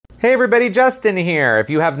Hey everybody, Justin here. If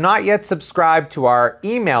you have not yet subscribed to our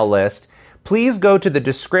email list, please go to the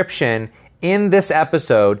description in this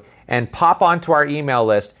episode and pop onto our email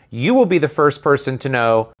list. You will be the first person to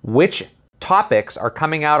know which topics are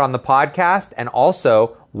coming out on the podcast and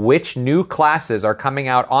also which new classes are coming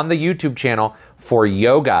out on the YouTube channel for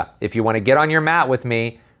yoga. If you want to get on your mat with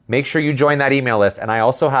me, make sure you join that email list. And I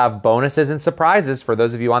also have bonuses and surprises for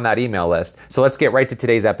those of you on that email list. So let's get right to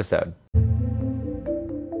today's episode.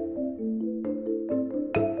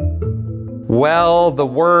 Well, the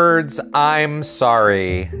words, I'm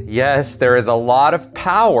sorry. Yes, there is a lot of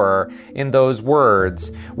power in those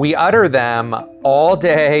words. We utter them all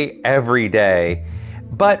day, every day.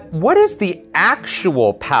 But what is the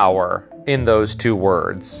actual power in those two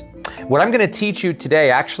words? What I'm going to teach you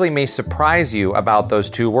today actually may surprise you about those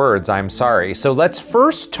two words, I'm sorry. So let's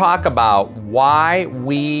first talk about why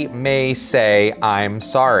we may say, I'm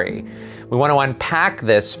sorry. We want to unpack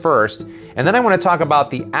this first. And then I want to talk about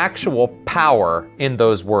the actual power in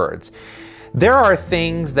those words. There are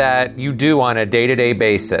things that you do on a day-to-day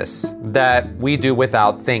basis that we do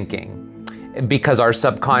without thinking because our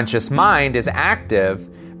subconscious mind is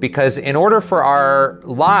active, because in order for our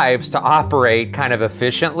lives to operate kind of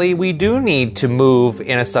efficiently, we do need to move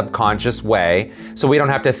in a subconscious way so we don't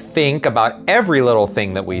have to think about every little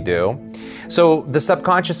thing that we do. So the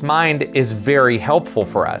subconscious mind is very helpful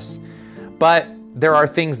for us. But there are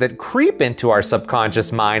things that creep into our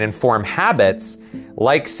subconscious mind and form habits,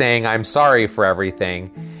 like saying, I'm sorry for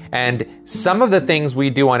everything. And some of the things we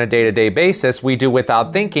do on a day-to-day basis, we do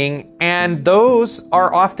without thinking, and those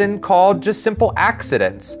are often called just simple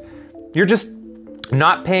accidents. You're just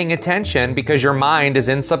not paying attention because your mind is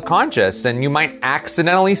in subconscious, and you might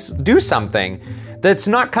accidentally do something that's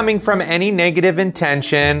not coming from any negative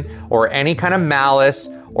intention or any kind of malice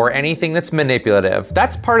or anything that's manipulative.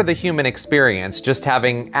 That's part of the human experience, just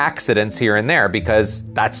having accidents here and there, because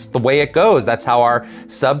that's the way it goes. That's how our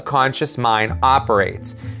subconscious mind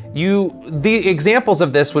operates. The examples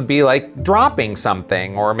of this would be like dropping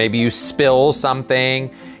something, or maybe you spill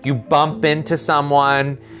something, you bump into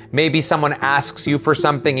someone, maybe someone asks you for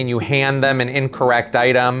something and you hand them an incorrect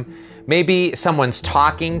item. Maybe someone's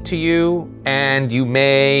talking to you and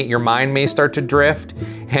your mind may start to drift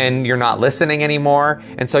and you're not listening anymore.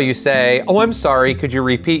 And so you say, oh, I'm sorry, could you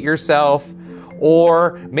repeat yourself?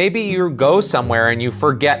 Or maybe you go somewhere and you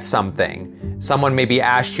forget something. Someone maybe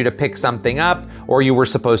asked you to pick something up, or you were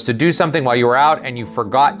supposed to do something while you were out and you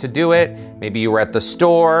forgot to do it. Maybe you were at the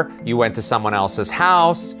store, you went to someone else's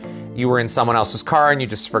house, you were in someone else's car and you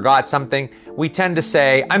just forgot something. We tend to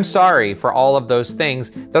say, I'm sorry for all of those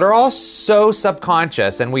things that are all so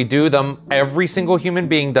subconscious, and we do them, every single human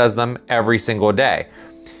being does them every single day.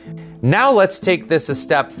 Now let's take this a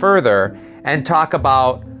step further and talk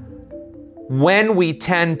about when we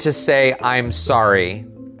tend to say, I'm sorry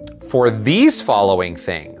for these following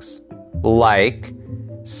things, like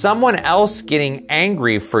someone else getting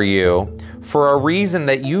angry for you for a reason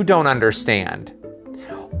that you don't understand,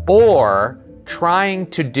 or trying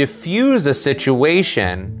to diffuse a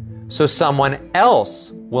situation so someone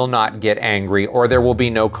else will not get angry or there will be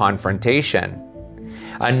no confrontation.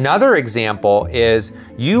 Another example is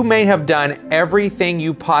you may have done everything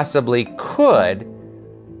you possibly could,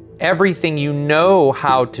 everything you know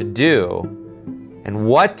how to do and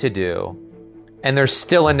what to do, and there's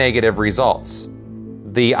still a negative results.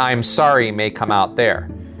 The I'm sorry may come out there.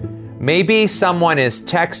 Maybe someone is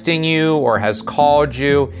texting you or has called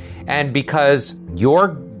you, and because you're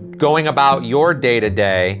going about your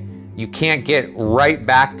day-to-day, you can't get right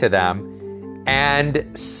back to them, and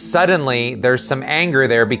suddenly there's some anger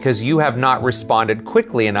there because you have not responded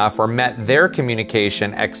quickly enough or met their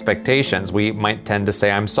communication expectations. We might tend to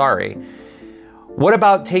say, I'm sorry. What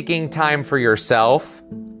about taking time for yourself,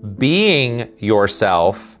 being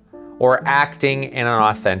yourself, or acting in an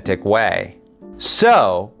authentic way?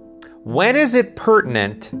 So, when is it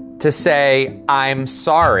pertinent to say, I'm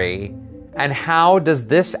sorry, and how does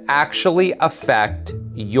this actually affect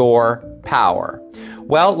your power?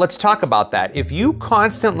 Well, let's talk about that. If you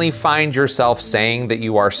constantly find yourself saying that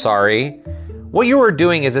you are sorry, what you are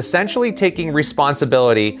doing is essentially taking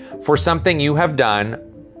responsibility for something you have done,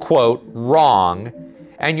 quote, wrong,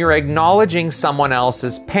 and you're acknowledging someone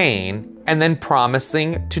else's pain and then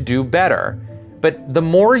promising to do better. But the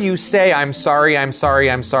more you say, I'm sorry, I'm sorry,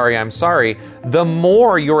 I'm sorry, I'm sorry, the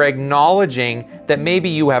more you're acknowledging that maybe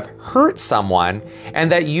you have hurt someone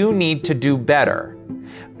and that you need to do better.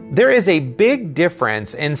 There is a big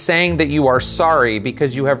difference in saying that you are sorry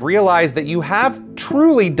because you have realized that you have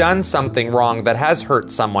truly done something wrong that has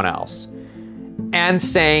hurt someone else. and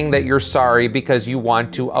saying that you're sorry because you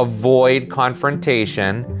want to avoid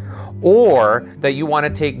confrontation, or that you want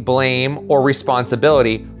to take blame or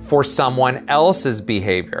responsibility for someone else's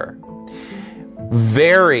behavior.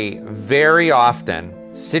 Very, very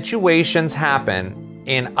often, situations happen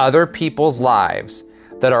in other people's lives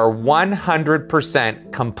that are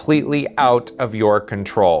 100% completely out of your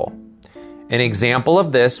control. An example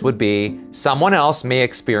of this would be someone else may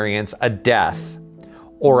experience a death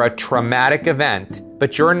or a traumatic event,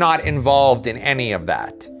 but you're not involved in any of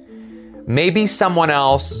that. Maybe someone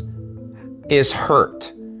else is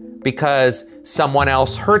hurt because someone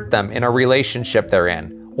else hurt them in a relationship they're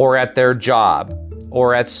in, or at their job,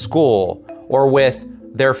 or at school, or with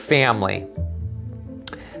their family.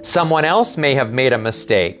 Someone else may have made a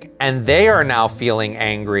mistake and they are now feeling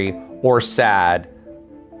angry or sad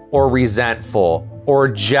or resentful or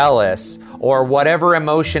jealous or whatever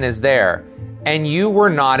emotion is there, and you were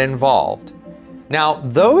not involved. Now,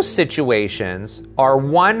 those situations are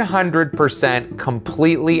 100%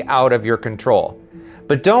 completely out of your control.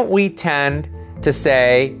 But don't we tend to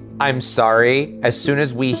say, I'm sorry, as soon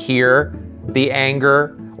as we hear the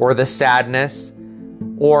anger or the sadness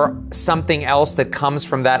or something else that comes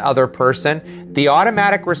from that other person? The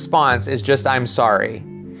automatic response is just, I'm sorry.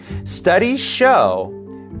 Studies show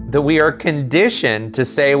that we are conditioned to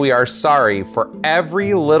say we are sorry for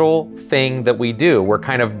every little thing that we do. We're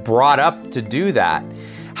kind of brought up to do that.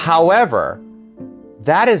 However,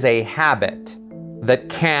 that is a habit that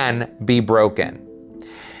can be broken.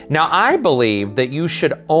 Now, I believe that you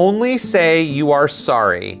should only say you are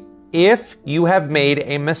sorry if you have made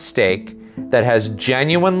a mistake that has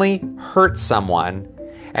genuinely hurt someone,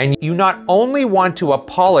 and you not only want to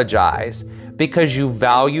apologize because you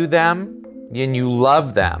value them and you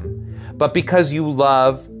love them, but because you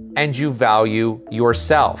love and you value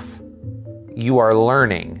yourself. You are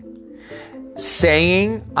learning.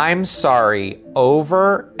 Saying I'm sorry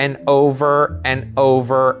over and over and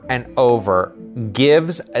over and over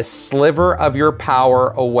gives a sliver of your power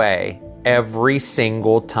away every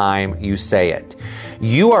single time you say it.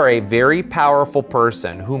 You are a very powerful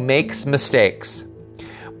person who makes mistakes,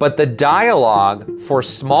 but the dialogue for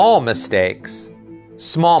small mistakes,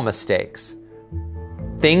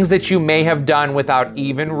 things that you may have done without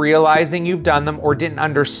even realizing you've done them or didn't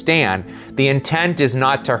understand. The intent is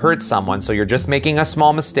not to hurt someone, so you're just making a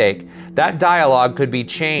small mistake. That dialogue could be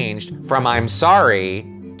changed from I'm sorry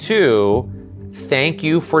to thank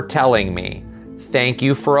you for telling me. Thank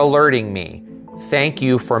you for alerting me. Thank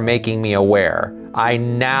you for making me aware. I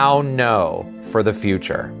now know for the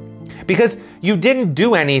future. Because you didn't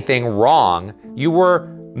do anything wrong. You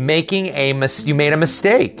made a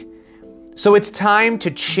mistake. So it's time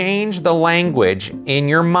to change the language in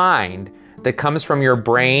your mind that comes from your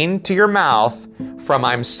brain to your mouth, from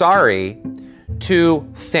I'm sorry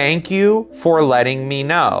to thank you for letting me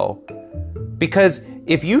know. Because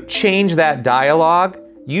if you change that dialogue,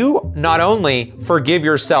 you not only forgive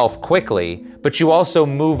yourself quickly, but you also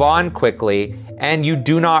move on quickly, and you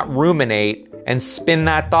do not ruminate and spin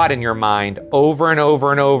that thought in your mind over and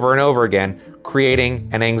over and over and over again, creating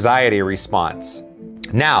an anxiety response.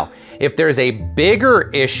 Now, if there's a bigger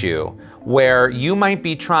issue where you might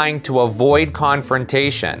be trying to avoid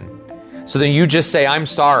confrontation, so then you just say, I'm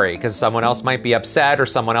sorry, because someone else might be upset or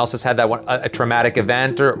someone else has had a traumatic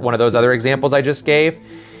event or one of those other examples I just gave,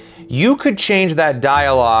 you could change that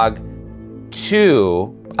dialogue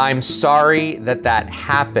to, I'm sorry that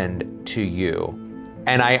happened to you,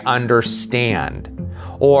 and I understand,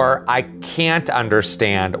 or I can't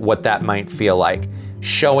understand what that might feel like,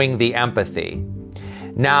 showing the empathy.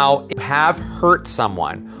 Now, if you have hurt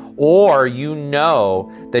someone, or you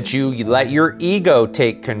know that you let your ego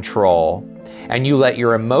take control and you let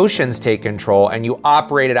your emotions take control and you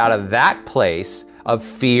operate it out of that place of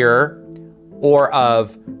fear or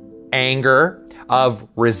of anger, of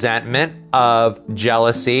resentment, of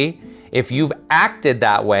jealousy, if you've acted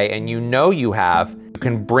that way and you know you have, you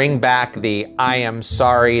can bring back the I am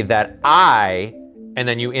sorry that and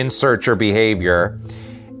then you insert your behavior.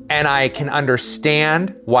 And I can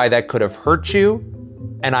understand why that could have hurt you,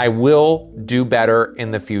 and I will do better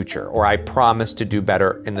in the future, or I promise to do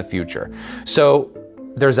better in the future. So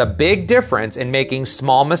there's a big difference in making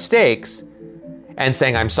small mistakes and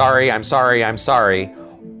saying, I'm sorry, I'm sorry, I'm sorry,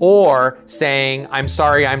 or saying, I'm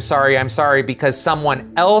sorry, I'm sorry, I'm sorry, because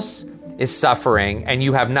someone else is suffering and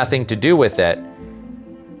you have nothing to do with it.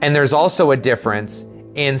 And there's also a difference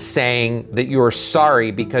in saying that you're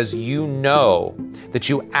sorry because you know that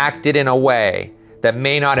you acted in a way that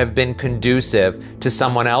may not have been conducive to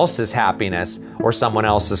someone else's happiness or someone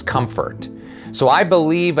else's comfort. So I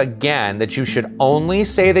believe, again, that you should only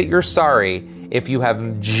say that you're sorry if you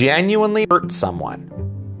have genuinely hurt someone.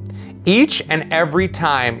 Each and every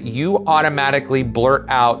time you automatically blurt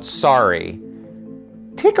out sorry,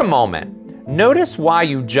 take a moment. Notice why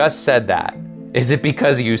you just said that. Is it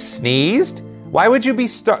because you sneezed? Why would you be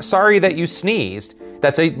sorry that you sneezed?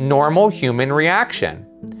 That's a normal human reaction.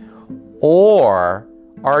 Or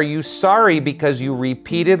are you sorry because you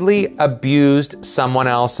repeatedly abused someone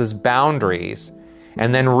else's boundaries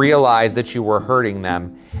and then realized that you were hurting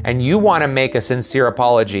them, and you want to make a sincere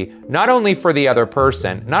apology, not only for the other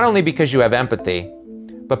person, not only because you have empathy,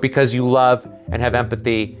 but because you love and have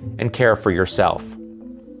empathy and care for yourself.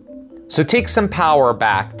 So take some power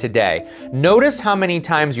back today. Notice how many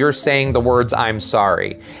times you're saying the words, I'm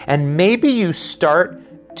sorry. And maybe you start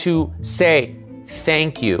to say,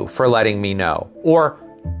 thank you for letting me know. Or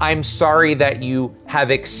I'm sorry that you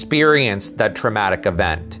have experienced that traumatic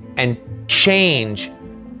event. And change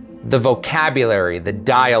the vocabulary, the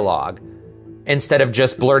dialogue, instead of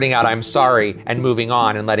just blurting out, I'm sorry, and moving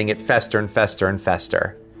on and letting it fester and fester and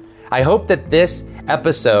fester. I hope that this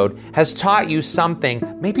episode has taught you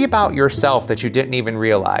something, maybe about yourself, that you didn't even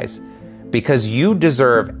realize, because you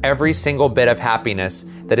deserve every single bit of happiness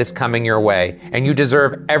that is coming your way, and you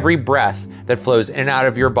deserve every breath that flows in and out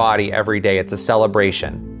of your body every day. It's a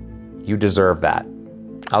celebration. You deserve that.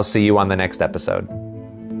 I'll see you on the next episode.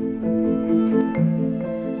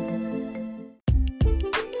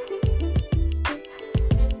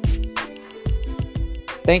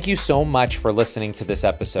 Thank you so much for listening to this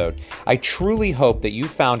episode. I truly hope that you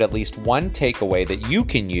found at least one takeaway that you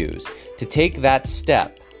can use to take that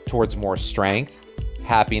step towards more strength,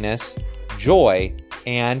 happiness, joy,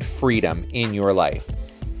 and freedom in your life.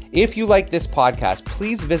 If you like this podcast,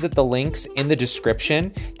 please visit the links in the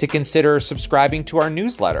description to consider subscribing to our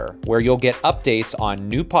newsletter, where you'll get updates on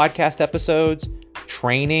new podcast episodes,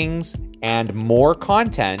 trainings, and more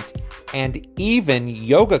content, and even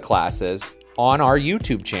yoga classes on our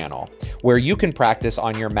YouTube channel, where you can practice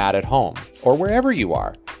on your mat at home or wherever you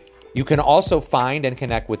are. You can also find and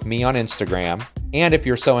connect with me on Instagram. And if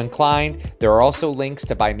you're so inclined, there are also links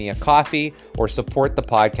to buy me a coffee or support the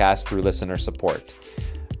podcast through listener support.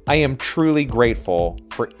 I am truly grateful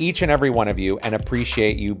for each and every one of you and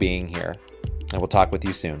appreciate you being here. And we'll talk with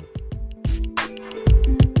you soon.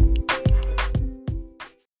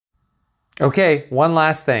 Okay, one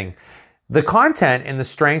last thing. The content in the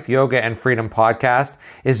Strength, Yoga, and Freedom podcast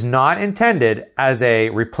is not intended as a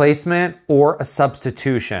replacement or a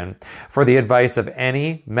substitution for the advice of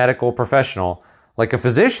any medical professional, like a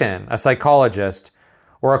physician, a psychologist,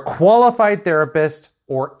 or a qualified therapist,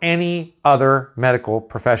 or any other medical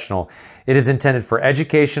professional. It is intended for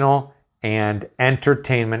educational and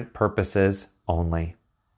entertainment purposes only.